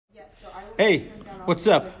Hey, what's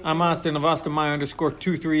up? I'm Austin of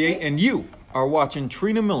AustinMeyer_238, and you are watching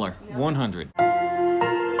Trina Miller 100.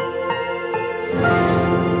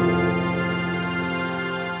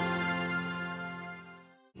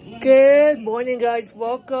 Good morning, guys.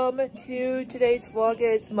 Welcome to today's vlog.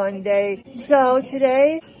 It's Monday. So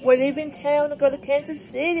today we're leaving town to go to Kansas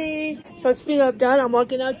City. So speaking of that, I'm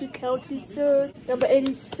walking out to Kelsey soon, number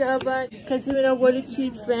 87, because even though we're the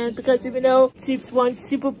Chiefs fans, because even though Chiefs won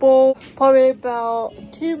Super Bowl probably about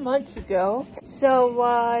 2 months ago. So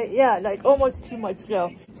yeah, like almost 2 months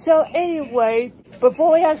ago. So anyway,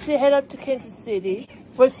 before we actually head up to Kansas City,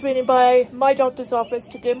 we're swinging by my doctor's office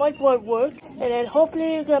to get my blood work, and then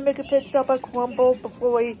hopefully we're gonna make a pit stop at Crumble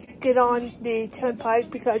before we get on the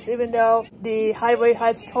turnpike, because even though the highway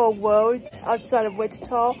has toll roads outside of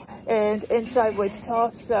Wichita and inside Wichita,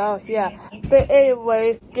 so yeah. But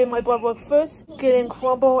anyway, get my blood work first, get in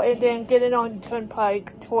Crumble, and then getting on the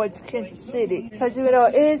turnpike towards Kansas City, because even though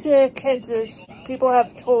it is in Kansas, people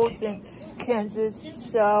have tolls in Kansas,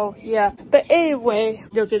 so yeah. But anyway,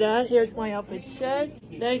 look at that. Here's my outfit set.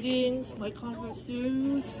 Leggings, my Converse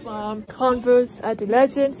shoes from Converse at the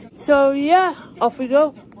Legends. So yeah, off we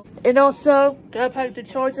go. And also, gotta pack the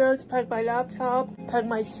chargers, pack my laptop, pack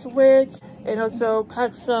my Switch, and also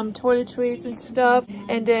pack some toiletries and stuff.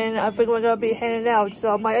 And then I think we're gonna be heading out.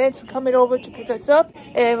 So my aunt's coming over to pick us up,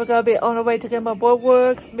 and we're gonna be on our way to get my blood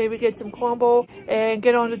work, maybe get some Crumble, and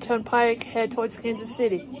get on the turnpike, head towards Kansas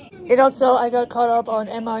City. And also, I got caught up on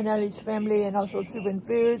Emma and Ellie's family and also Super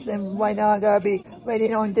Foods, and right now I gotta be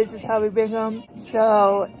waiting on This Is How We Bring Them.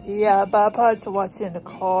 So yeah, but I'll probably watch it in the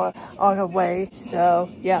car on the way. So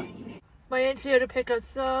yeah. My aunt's here to pick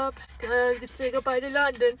us up. Gonna say goodbye to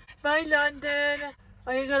London. Bye, London.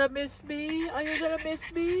 Are you gonna miss me? Are you gonna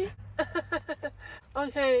miss me?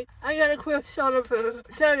 Okay, I got a quick shot of her.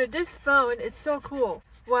 Tell you, this phone is so cool.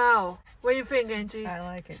 Wow. What do you think, Angie? I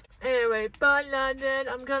like it. Anyway, bye, London.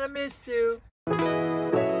 I'm gonna miss you.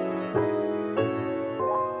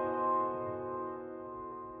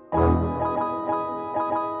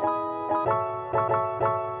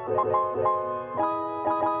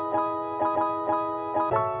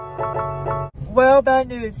 Well, bad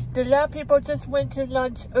news. The lab people just went to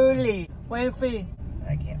lunch early. What do you think?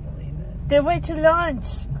 I can't believe it. They went to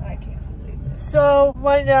lunch. I can't believe it. So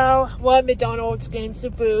right now, we're at McDonald's getting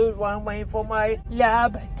some food while I'm waiting for my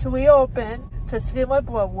lab to reopen to get my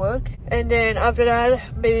blood work. And then after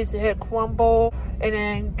that, maybe to hit Crumble and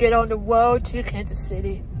then get on the road to Kansas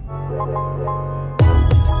City.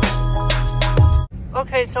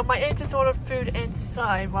 Okay, so my aunt just ordered food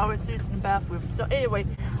inside while I was using the bathroom. So anyway,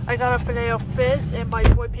 I got a filet of fish and my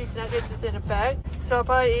 4-piece nuggets is in a bag. So I'll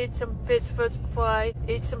probably eat some fish first before I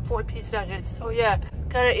eat some 4-piece nuggets. So yeah,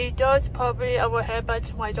 gotta eat those. Probably I will head back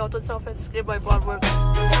to my doctor's office to get my blood work.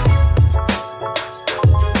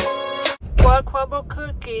 Bar Crumble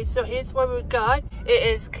cookies. So here's what we got. It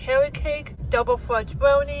is carrot cake, double fudge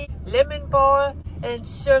brownie, lemon bar, and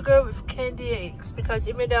sugar with candy eggs, because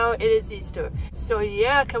even though it is Easter. So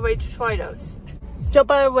yeah, I can't wait to try those. So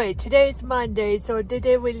by the way, today is Monday, so did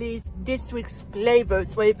they release this week's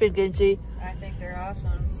flavors? What do you think, Angie? I think they're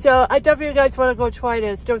awesome. So I definitely you guys want to go try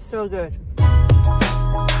this. They're so good.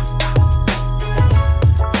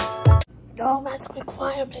 No mask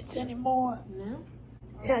requirements anymore. No?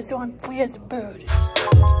 Yeah, so I'm free as a bird.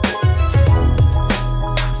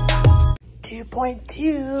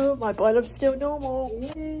 2.2, my blood is still normal.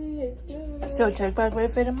 Yay, it's good. So check back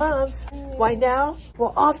with for the month. Right now,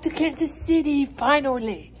 we're off to Kansas City,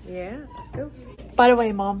 finally. Yeah, let's go. By the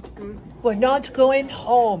way, Mom, we're not going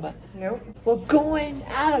home. Nope. We're going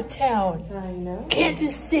out of town. I know.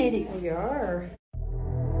 Kansas City. We are.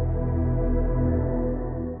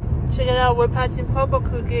 Check it out, we're passing Crumble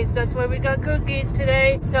cookies. That's why we got cookies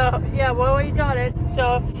today. So yeah, we already got it.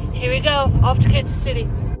 So here we go, off to Kansas City.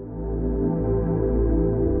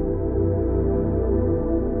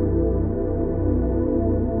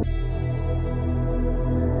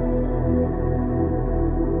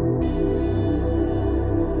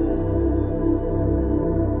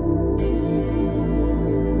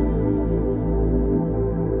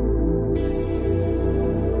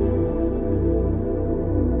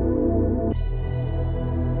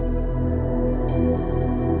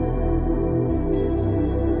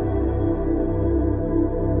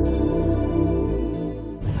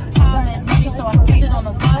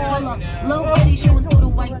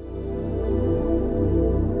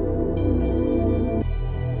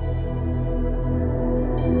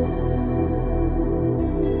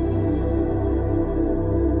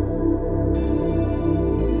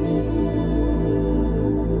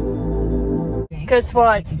 guess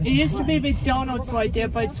what? It used to be McDonald's right there,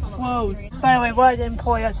 but it's closed. By the way, we're in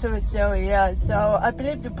Emporia Service Area, so I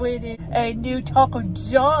believe they're bringing a new Taco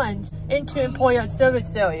John's into Emporia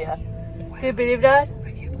Service Area. Can you believe that?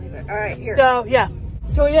 I can't believe it. All right, here. So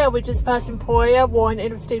yeah, we just passed Emporia. We're on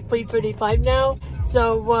Interstate 335 now.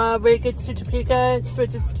 So when it gets to Topeka, it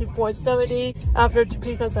switches to 470. After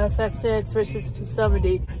Topeka's last exit, it switches to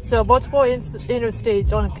 70. So multiple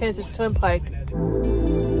interstates on Kansas Turnpike.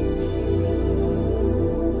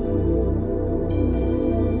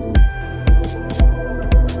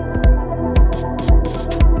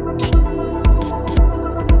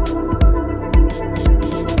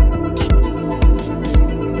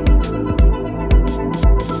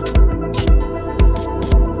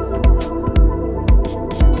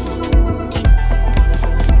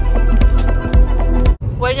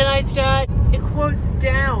 Recognize that? It closed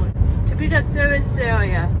down. Topeka Service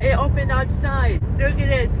Area. It opened outside. Look at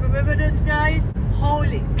this. Remember this, guys?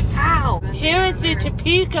 Holy cow. Here is the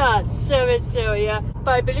Topeka Service Area.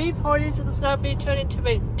 But I believe Hardee's is going to be turned into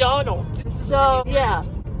McDonald's. So, yeah.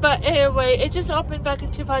 But anyway, it just opened back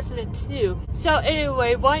in 2002. So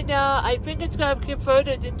anyway, right now, I think it's going to be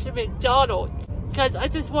converted into McDonald's. Because I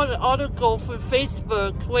just want an article for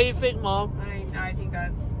Facebook. What do you think, Mom? I think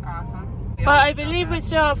that's awesome. But I believe we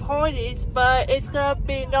still have Hardee's, but it's gonna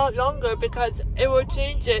be not longer because it will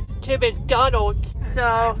change it to McDonald's.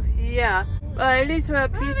 So yeah, but at least we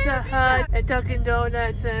have Pizza Hut and Dunkin'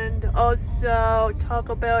 Donuts and also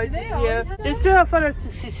Taco Bell is here. They still have Photo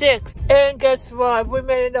 66. And guess what? We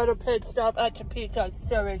made another pit stop at Topeka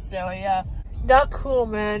Service Area. Not cool,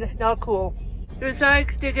 man. Not cool. It was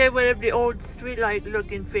like they get rid of the old streetlight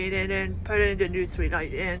looking faded and put in the new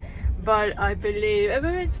streetlight in. But I believe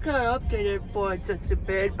everyone's gonna update it for just a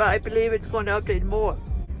bit, but I believe it's gonna update more.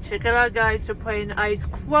 Check it out, guys. They're playing Ice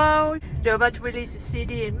Cloud. They're about to release a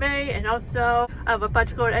CD in May, and also I'm about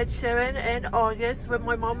to go to Ed Sheeran in August with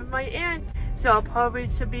my mom and my aunt. So I'll probably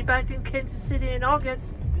should be back in Kansas City in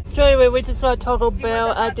August. So anyway, we just got Taco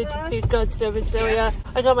Bell at the Topeka Service Area.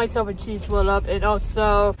 I got myself a cheese roll up and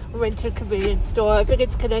also went to a convenience store. I think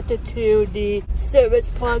it's connected to the Service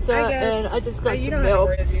Plaza, and I just got some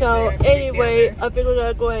milk. So anyway, I think we're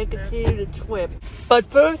gonna go ahead and continue the trip. But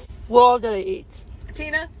first, we're all gonna eat.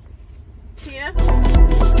 Tina?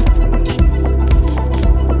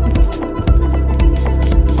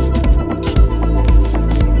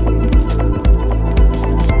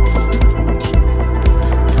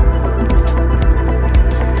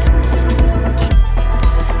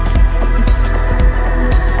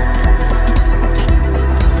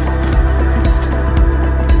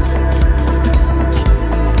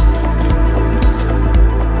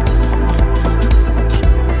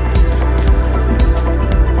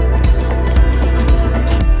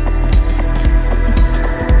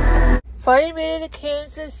 Finally made it to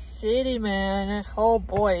Kansas City, man. Oh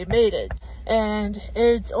boy, made it. And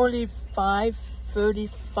it's only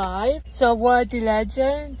 5:35. So we're at the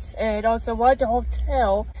Legends and also we're at the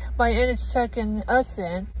hotel. My aunt is checking us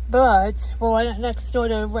in, but we're right next door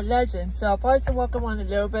to Legends. So I'll probably walk around a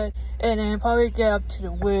little bit and then probably get up to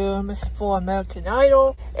the room for American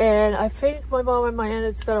Idol. And I think my mom and my aunt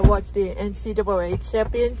is gonna watch the NCAA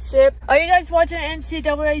Championship. Are you guys watching the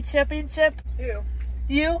NCAA Championship? Who?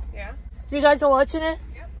 You? Yeah. You guys are watching it?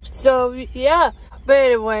 Yep. So, yeah. But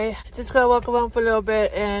anyway, just gonna walk around for a little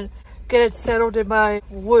bit and get it settled in my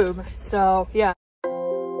room. So, yeah.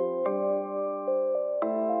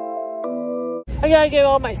 I gotta get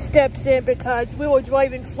all my steps in because we were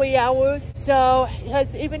driving 3 hours. So,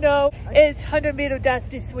 because even though it's 100-meter dash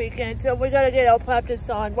this weekend, so we gotta get our practice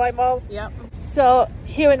on. Right, Mom? Yep. So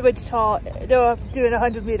here in Wichita, they're doing a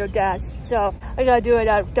 100-meter dash. So I gotta do it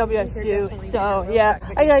at WSU. So yeah,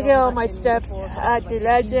 I gotta get all my steps at the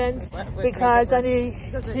Legends because I need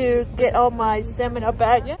to get all my stamina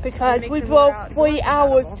back because we drove 3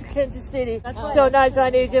 hours to Kansas City. So now I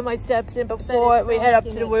need to get my steps in before we head up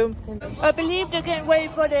to the room. I believe they're getting ready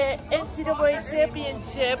for the NCAA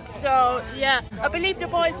Championship. So yeah, I believe the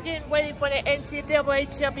boys are getting ready for the NCAA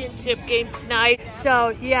Championship game tonight.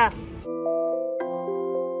 So yeah.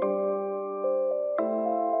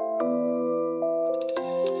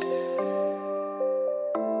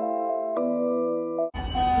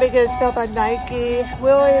 Making a stop at Nike. We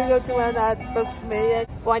already looked around at Brooks Million.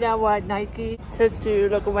 Right now we're at Nike just to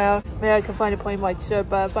look around. Maybe I can find a plain white shirt,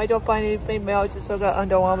 but if I don't find anything, maybe I'll just look at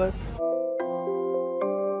Under Armour.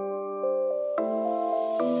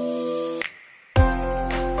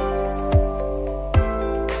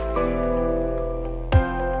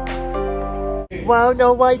 Well,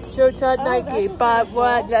 no white shirts at Nike, but we're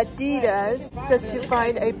at Adidas just to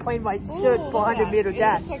find a plain white shirt for 100-meter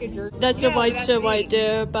dash. That's a white shirt right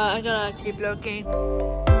there, but I gotta keep looking.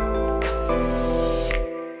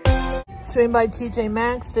 Swing by TJ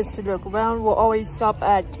Maxx just to look around. We'll always shop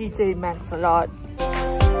at TJ Maxx a lot.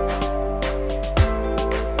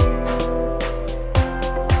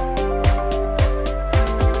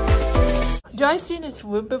 Did I seen this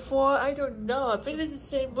room before? I don't know. I think it's the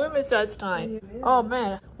same room as last time. Oh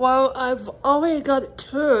man. Well, I've already got a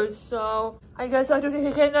tour, so I guess I don't need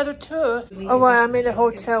to get another tour. Oh well, I'm in a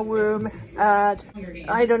hotel room at,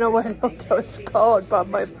 I don't know what the hotel is called, but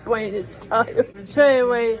my brain is tired. So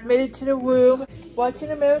anyway, made it to the room,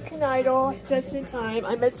 watching American Idol just in time.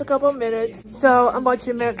 I missed a couple minutes, so I'm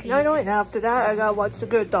watching American Idol, and after that I gotta watch The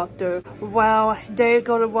Good Doctor. Well, they're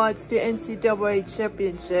gonna watch the NCAA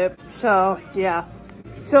championship, so yeah.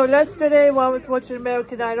 So yesterday while I was watching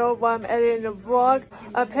American Idol, while I'm editing the vlog,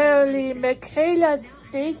 apparently Michaela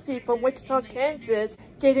Stacy from Wichita, Kansas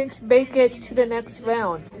didn't make it to the next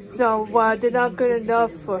round. So they're not good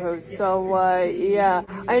enough for her. So yeah,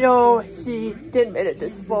 I know she didn't make it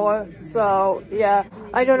this far. So yeah,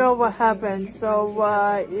 I don't know what happened. So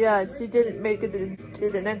yeah, she didn't make it to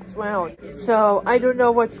the next round. So I don't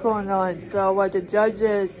know what's going on. So the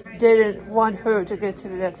judges didn't want her to get to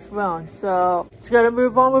the next round. So it's gonna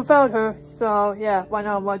move on without her. So yeah, why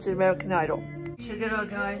not watch American Idol? Check it out,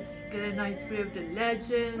 guys. Get a nice view of the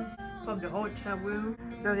legends from the hotel room.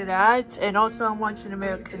 Look at that. And also I'm watching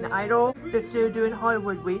American Idol. They're still doing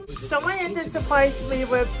Hollywood Week. Someone just surprised me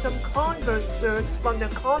with some Converse shirts from the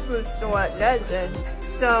Converse store at Legend.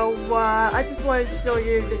 So I just wanted to show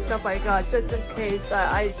you the stuff I got just in case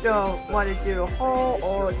I don't want to do a haul,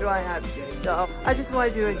 or do I have to. So I just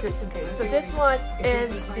want to do it just in case. So this one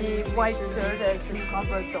is the white shirt that says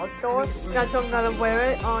Converse All Store. Not so I'm going to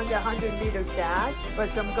wear it on the 100-meter dash,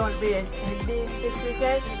 but I'm going to be attending this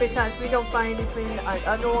weekend because we don't find anything at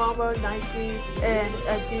Under Armour, Nike, and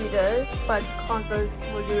Adidas, but Converse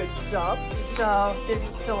will do its job. So this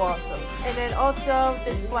is so awesome. And then also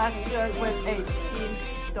this black shirt with a pink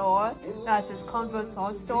store that says Converse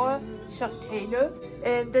All Store, Chuck Taylor,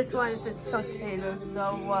 and this one says Chuck Taylor.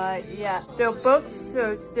 So yeah, they're both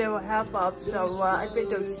shirts, they will have up, so I think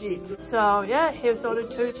they're cheap. So yeah, here's all the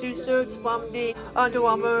two shirts from the Under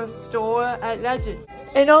Armour store at Legends.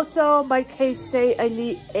 And also my K-State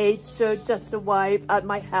Elite 8 shirt just arrived at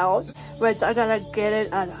my house, which I gotta get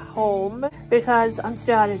it at home because I'm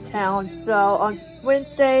still out of town. So on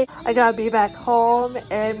Wednesday, I gotta be back home,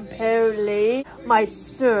 and apparently my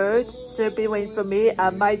shirt should be waiting for me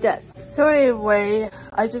at my desk. So anyway,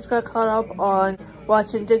 I just got caught up on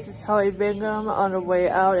watching This Is How I Bingham on the way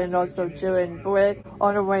out, and also Jill and Britt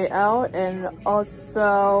on the way out, and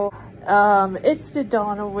also it's the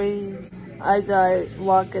Donneries as I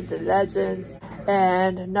walk at the Legends,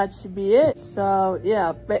 and that should be it. So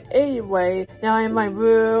yeah, but anyway, now I'm in my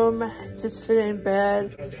room, just sitting in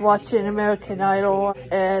bed, watching American Idol,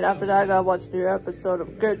 and after that I gotta watch the new episode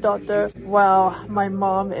of Good Doctor, while my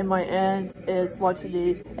mom and my aunt is watching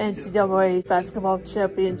the NCAA basketball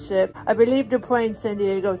championship. I believe they're playing San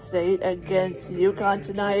Diego State against UConn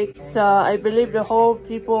tonight, so I believe the whole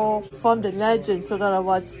people from the Legends are gonna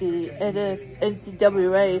watch the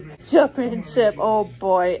NCAA championship. Oh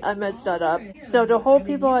boy, I messed that up. So the whole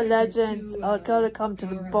people at Legends are gonna come to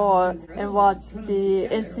the bar and watch the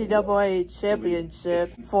NCAA championship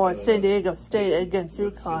for San Diego State against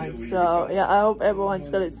UConn. So yeah, I hope everyone's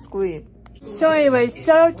gonna scream. So anyway,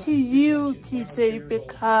 shout out to you, TJ,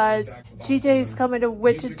 because TJ is coming to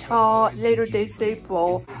Wichita later this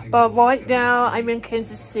April. But right now, I'm in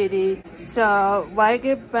Kansas City. So when I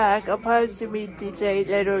get back, I'll probably meet DJ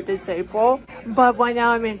later this April. But right now,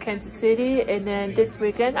 I'm in Kansas City. And then this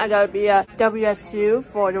weekend, I gotta be at WSU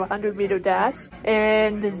for the 100-meter dash.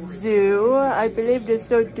 And the zoo, I believe they're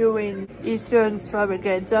still doing Easter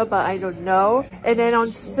extravaganza, but I don't know. And then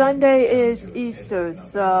on Sunday is Easter.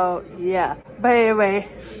 So yeah. But anyway,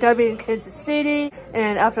 gotta be in Kansas City,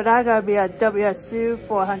 and after that, I gotta be at WSU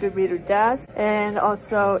for 100-meter dash, and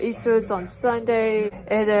also Easter is on Sunday,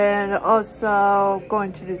 and then also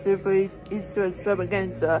going to the zoo for Easter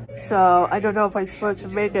extravaganza. So I don't know if I'm supposed to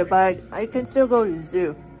make it, but I can still go to the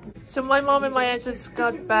zoo. So my mom and my aunt just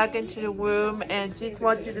got back into the room, and she's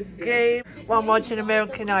watching the game while I'm watching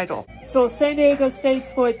American Idol. So San Diego State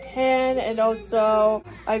scored 10, and also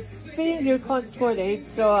I think UConn scored 8,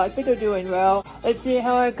 so I think they're doing well. Let's see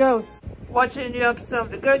how it goes. Watching a new episode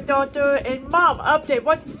of The Good Doctor, and Mom, update,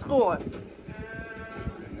 what's the score?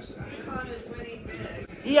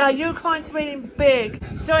 Yeah, UConn's winning big.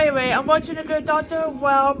 So anyway, I'm watching The Good Doctor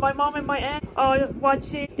while my mom and my aunt are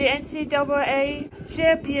watching the NCAA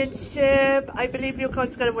championship. I believe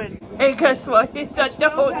UConn's gonna win. And guess what? It's at the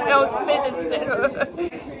hotel's fitness center.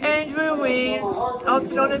 Andrew Reeves,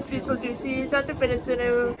 also known as Visual Juicy, is at the fitness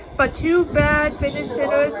center. But too bad fitness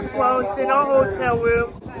center is closed in our hotel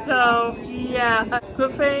room. So yeah,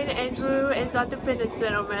 Griffin Andrew is at the fitness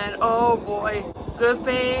center, man. Oh boy,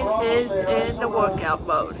 Griffin is in the workout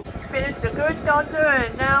mode. Finished The Good Doctor,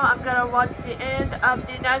 and now I'm gonna watch the end of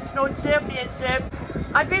the national championship.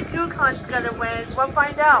 I think UConn's gonna win. We'll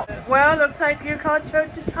find out. Well, looks like UConn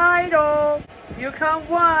took the title. UConn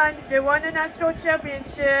won. They won the national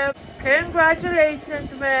championship.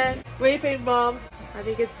 Congratulations, man. What do you think, Mom? I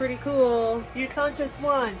think it's pretty cool. UConn just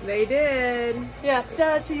won. They did. Yeah,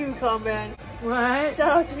 shout out to UConn, man. What?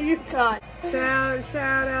 Shout out to UConn.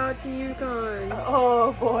 Shout out to UConn.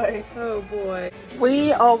 Oh boy. Oh boy.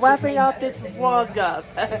 We are wrapping up this vlog up.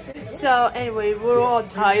 So anyway, we're all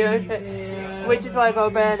tired, which is why I go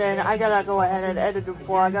to bed, and I gotta go ahead and edit the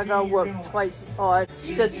vlog. I gotta work twice as hard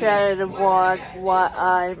just to edit the vlog while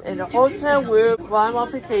I'm in a hotel room while I'm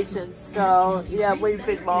on vacation. So yeah, what do you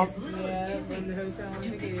think, Mom?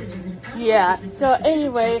 Yeah, so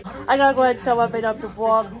anyway, I gotta go ahead and start wrapping up the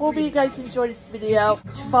vlog. Hope you guys enjoyed this video.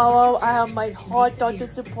 Tomorrow I have my hard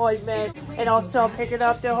doctor's appointment, and also picking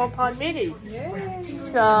up the HomePod Mini.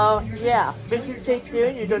 So yeah, make sure to stay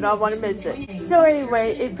tuned, you do not want to miss it. So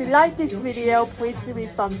anyway, if you like this video, please give me a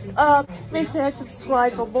thumbs up. Make sure to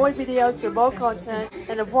subscribe for more videos and more content,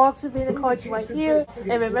 and the vlogs will be in the cards right here.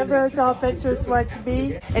 And remember, it's all adventurous right to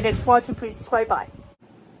be, and it's watching, please, bye-bye.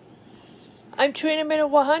 I'm Trina Minute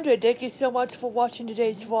 100. Thank you so much for watching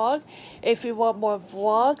today's vlog. If you want more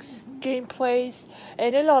vlogs, gameplays,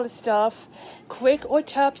 and a lot of stuff, click or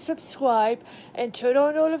tap subscribe and turn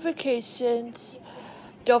on notifications.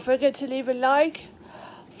 Don't forget to leave a like.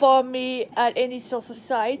 Follow me at any social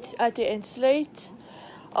sites at the end slate.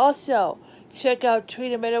 Also, check out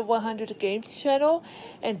Trina Minute 100 Games channel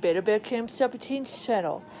and Better Bear Kim 17's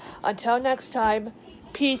channel. Until next time,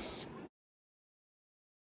 peace.